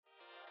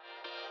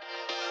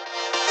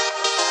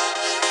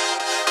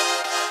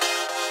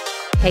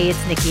Hey,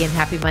 it's Nikki and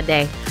happy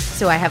Monday.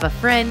 So I have a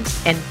friend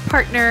and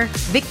partner,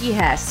 Vicki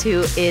Hess, who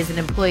is an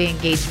employee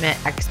engagement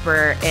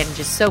expert and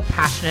just so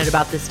passionate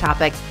about this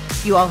topic.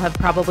 You all have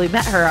probably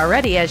met her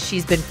already as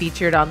she's been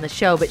featured on the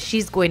show, but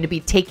she's going to be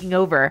taking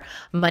over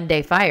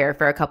Monday Fire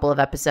for a couple of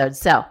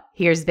episodes. So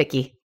here's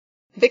Vicki.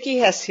 Vicki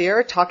Hess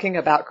here, talking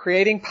about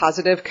creating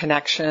positive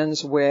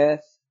connections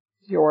with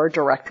your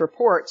direct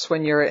reports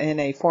when you're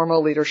in a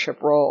formal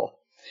leadership role.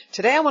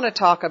 Today I want to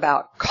talk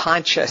about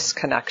conscious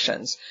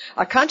connections.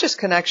 A conscious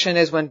connection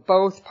is when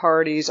both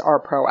parties are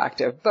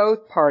proactive.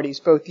 Both parties,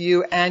 both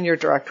you and your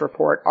direct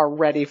report, are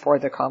ready for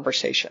the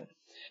conversation.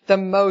 The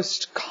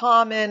most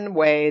common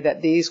way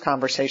that these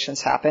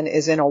conversations happen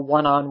is in a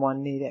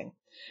one-on-one meeting.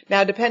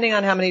 Now, depending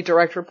on how many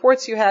direct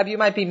reports you have, you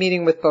might be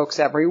meeting with folks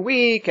every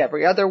week,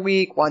 every other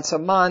week, once a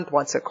month,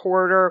 once a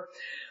quarter.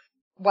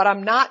 What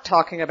I'm not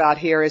talking about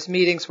here is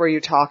meetings where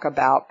you talk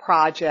about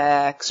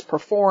projects,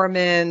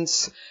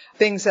 performance,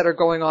 things that are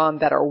going on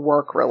that are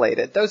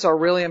work-related. Those are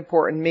really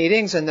important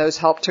meetings, and those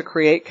help to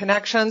create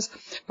connections.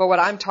 But what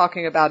I'm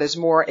talking about is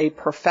more a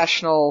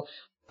professional,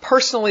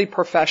 personally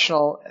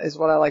professional is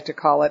what I like to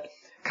call it,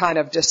 kind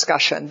of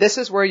discussion. This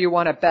is where you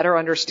want to better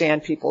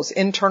understand people's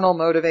internal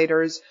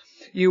motivators.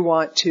 You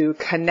want to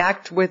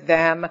connect with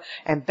them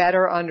and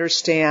better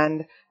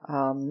understand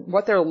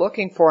what they're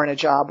looking for in a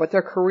job, what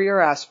their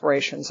career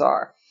aspirations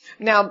are.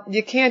 Now,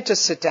 you can't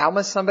just sit down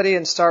with somebody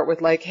and start with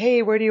like,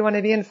 hey, where do you want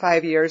to be in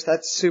 5 years?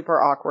 That's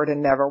super awkward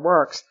and never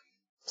works.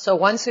 So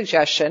one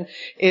suggestion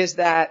is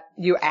that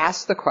you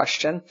ask the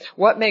question,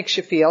 what makes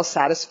you feel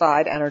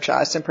satisfied,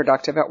 energized, and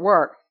productive at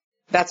work?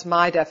 That's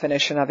my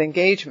definition of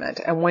engagement.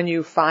 And when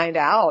you find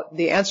out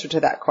the answer to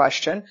that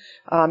question,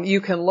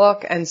 you can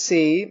look and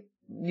see,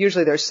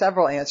 usually there's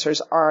several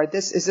answers,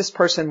 is this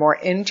person more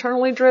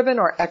internally driven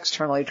or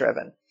externally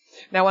driven?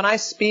 Now, when I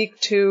speak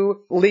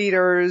to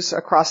leaders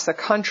across the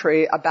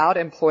country about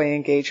employee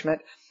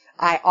engagement,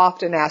 I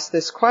often ask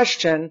this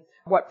question,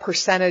 what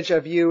percentage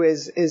of you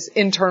is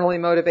internally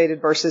motivated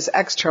versus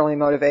externally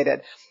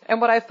motivated? And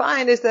what I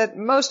find is that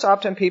most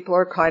often people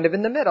are kind of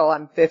in the middle.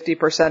 I'm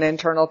 50%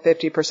 internal,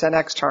 50%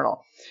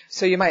 external.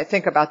 So you might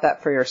think about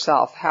that for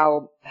yourself,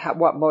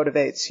 what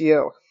motivates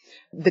you.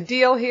 The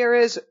deal here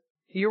is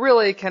you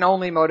really can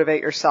only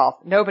motivate yourself.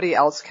 Nobody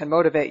else can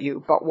motivate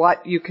you. But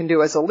what you can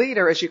do as a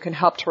leader is you can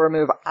help to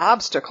remove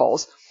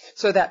obstacles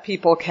so that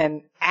people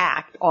can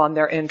act on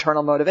their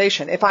internal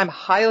motivation. If I'm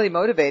highly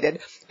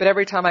motivated, but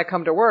every time I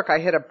come to work, I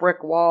hit a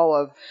brick wall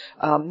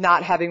of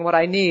not having what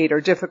I need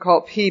or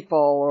difficult people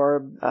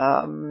or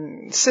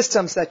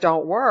systems that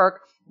don't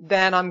work,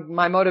 then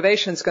my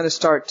motivation is going to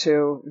start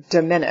to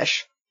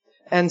diminish.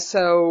 And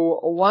so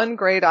one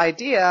great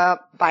idea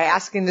by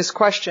asking this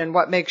question,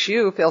 what makes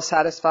you feel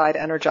satisfied,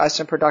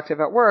 energized, and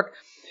productive at work,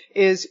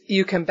 is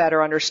you can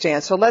better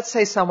understand. So let's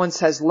say someone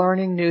says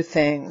learning new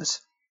things.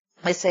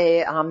 They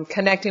say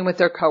connecting with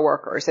their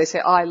coworkers. They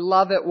say, oh, I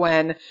love it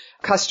when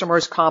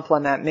customers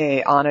compliment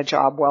me on a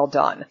job well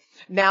done.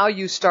 Now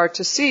you start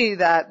to see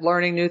that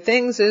learning new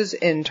things is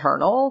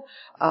internal,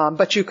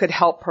 but you could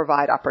help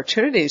provide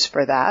opportunities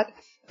for that.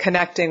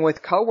 Connecting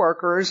with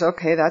coworkers,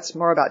 okay, that's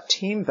more about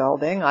team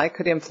building. I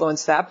could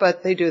influence that,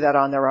 but they do that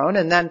on their own.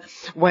 And then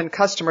when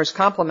customers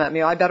compliment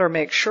me, I better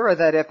make sure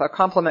that if a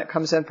compliment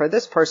comes in for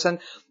this person,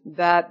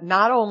 that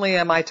not only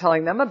am I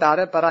telling them about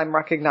it, but I'm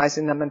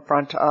recognizing them in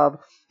front of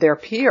their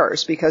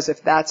peers, because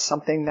if that's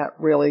something that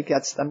really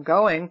gets them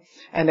going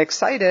and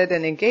excited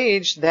and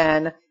engaged,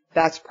 then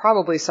that's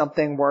probably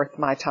something worth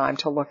my time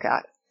to look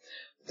at.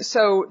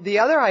 So the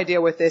other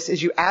idea with this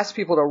is you ask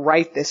people to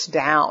write this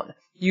down.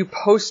 You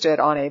post it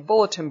on a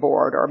bulletin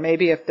board, or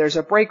maybe if there's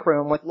a break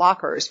room with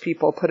lockers,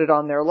 people put it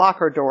on their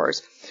locker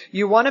doors.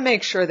 You want to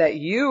make sure that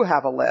you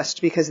have a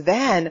list, because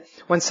then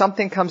when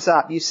something comes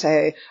up, you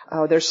say,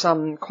 oh, there's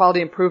some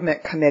quality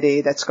improvement committee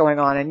that's going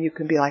on, and you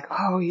can be like,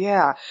 oh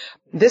yeah,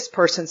 this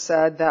person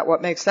said that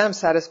what makes them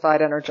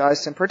satisfied,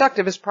 energized, and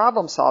productive is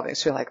problem solving.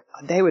 So you're like,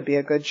 they would be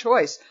a good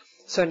choice.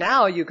 So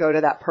now you go to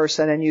that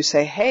person and you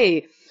say,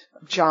 hey,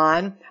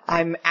 John,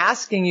 I'm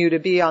asking you to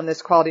be on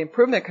this quality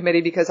improvement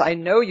committee because I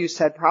know you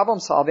said problem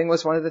solving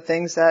was one of the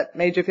things that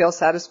made you feel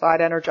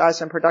satisfied,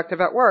 energized, and productive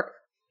at work.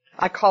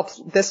 I call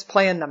this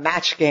playing the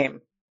match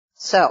game.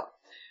 So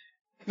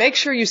make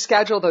sure you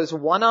schedule those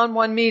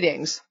one-on-one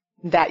meetings,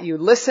 that you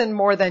listen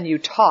more than you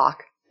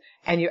talk,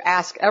 and you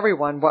ask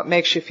everyone what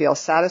makes you feel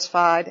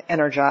satisfied,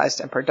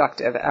 energized, and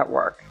productive at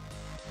work.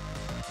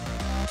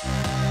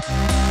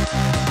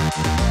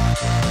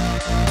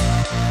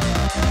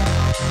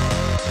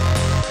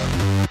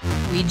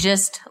 We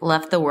just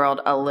left the world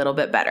a little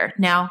bit better.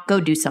 Now go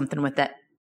do something with it.